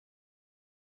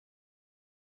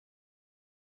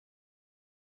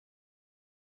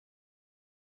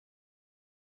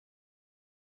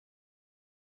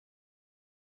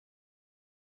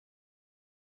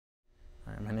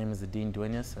My name is Adin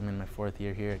Duenas. I'm in my 4th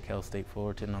year here at Cal State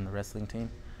Fullerton on the wrestling team.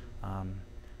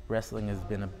 Wrestling has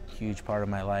been a huge part of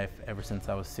my life ever since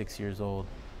I was 6 years old.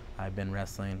 I've been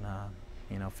wrestling,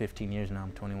 15 years now.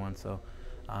 I'm 21, so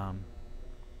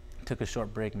took a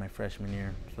short break my freshman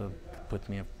year, so it puts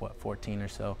me at 14 or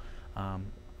so.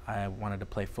 I wanted to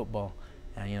play football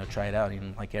and try it out.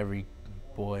 Like every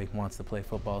boy wants to play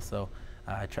football, so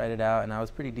I tried it out and I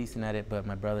was pretty decent at it. But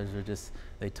my brothers were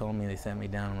they told me, they sent me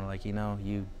down and were like, you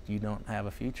don't have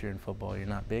a future in football. You're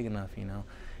not big enough,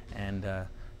 And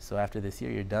so after this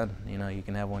year, you're done. You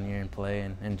can have 1 year and play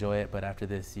and enjoy it, but after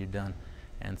this, you're done.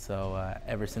 And so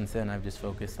ever since then, I've just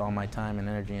focused all my time and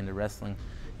energy into wrestling.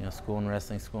 School and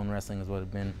wrestling is what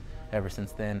it's been ever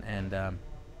since then. And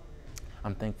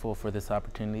I'm thankful for this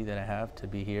opportunity that I have to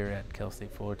be here at Cal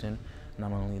State Fullerton,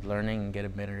 not only learning and get a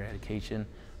better education,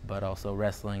 but also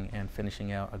wrestling and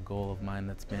finishing out a goal of mine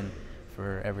that's been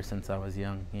for ever since I was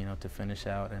young, to finish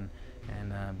out and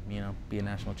be a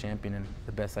national champion and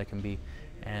the best I can be.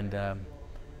 And,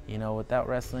 without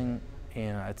wrestling,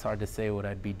 it's hard to say what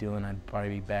I'd be doing. I'd probably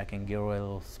be back in Gilroy, a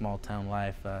little small town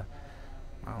life. I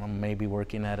don't know, maybe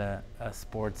working at a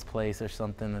sports place or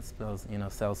something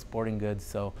that sells sporting goods.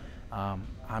 So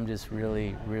I'm just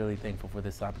really, really thankful for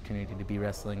this opportunity to be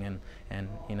wrestling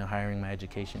and hiring my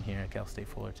education here at Cal State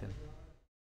Fullerton.